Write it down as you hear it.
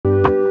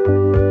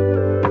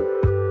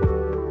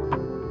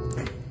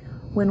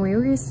When we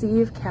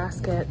receive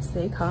caskets,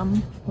 they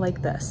come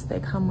like this. They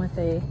come with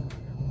a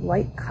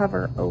white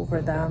cover over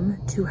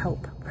them to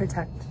help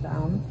protect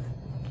them.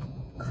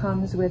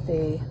 Comes with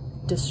a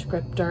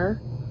descriptor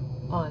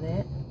on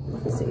it.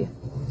 Let's see.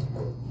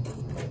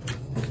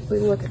 If we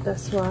look at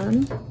this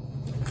one,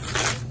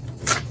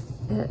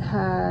 it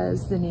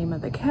has the name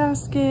of the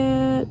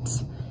casket.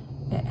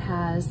 It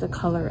has the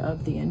color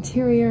of the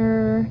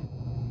interior.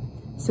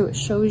 So it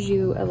shows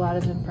you a lot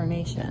of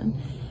information.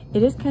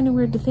 It is kind of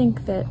weird to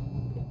think that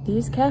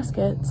these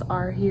caskets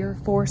are here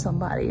for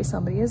somebody.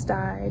 Somebody has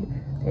died.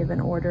 They've been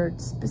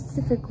ordered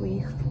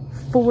specifically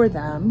for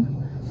them.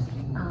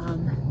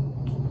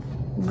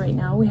 Right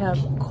now we have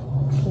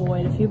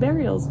quite a few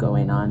burials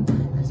going on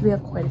because we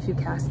have quite a few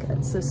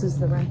caskets. This is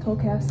the rental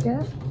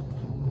casket,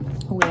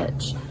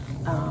 which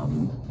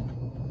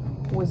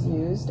was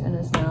used and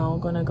is now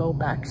going to go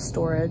back to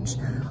storage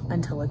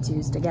until it's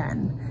used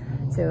again.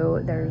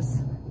 So there's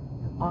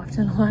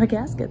often a lot of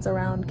caskets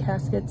around,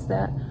 caskets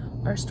that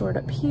are stored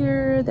up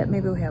here that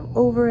maybe we have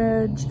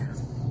overage,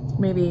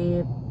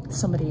 maybe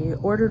somebody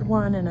ordered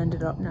one and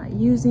ended up not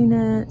using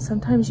it.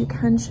 Sometimes you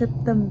can ship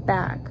them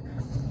back.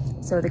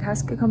 So the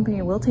casket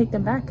company will take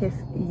them back if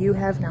you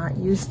have not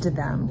used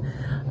them.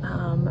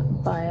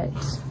 But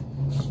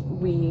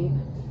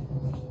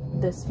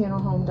this funeral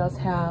home does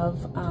have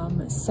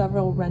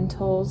several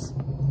rentals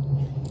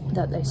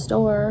that they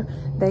store.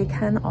 They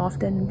can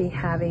often be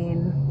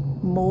having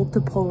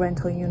multiple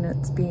rental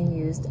units being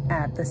used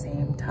at the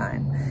same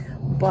time.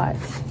 But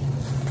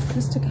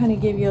just to kind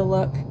of give you a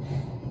look,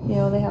 you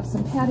know, they have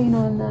some padding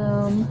on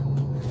them.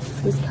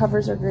 These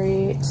covers are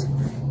great.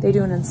 They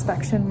do an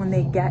inspection when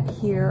they get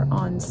here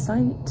on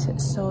site,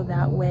 so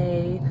that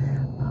way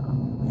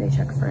they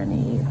check for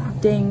any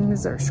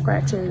dings or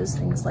scratches,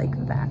 things like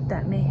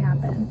that may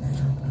happen.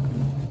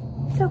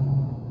 So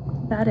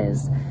that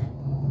is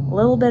a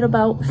little bit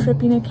about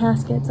shipping of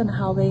caskets and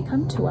how they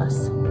come to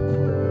us.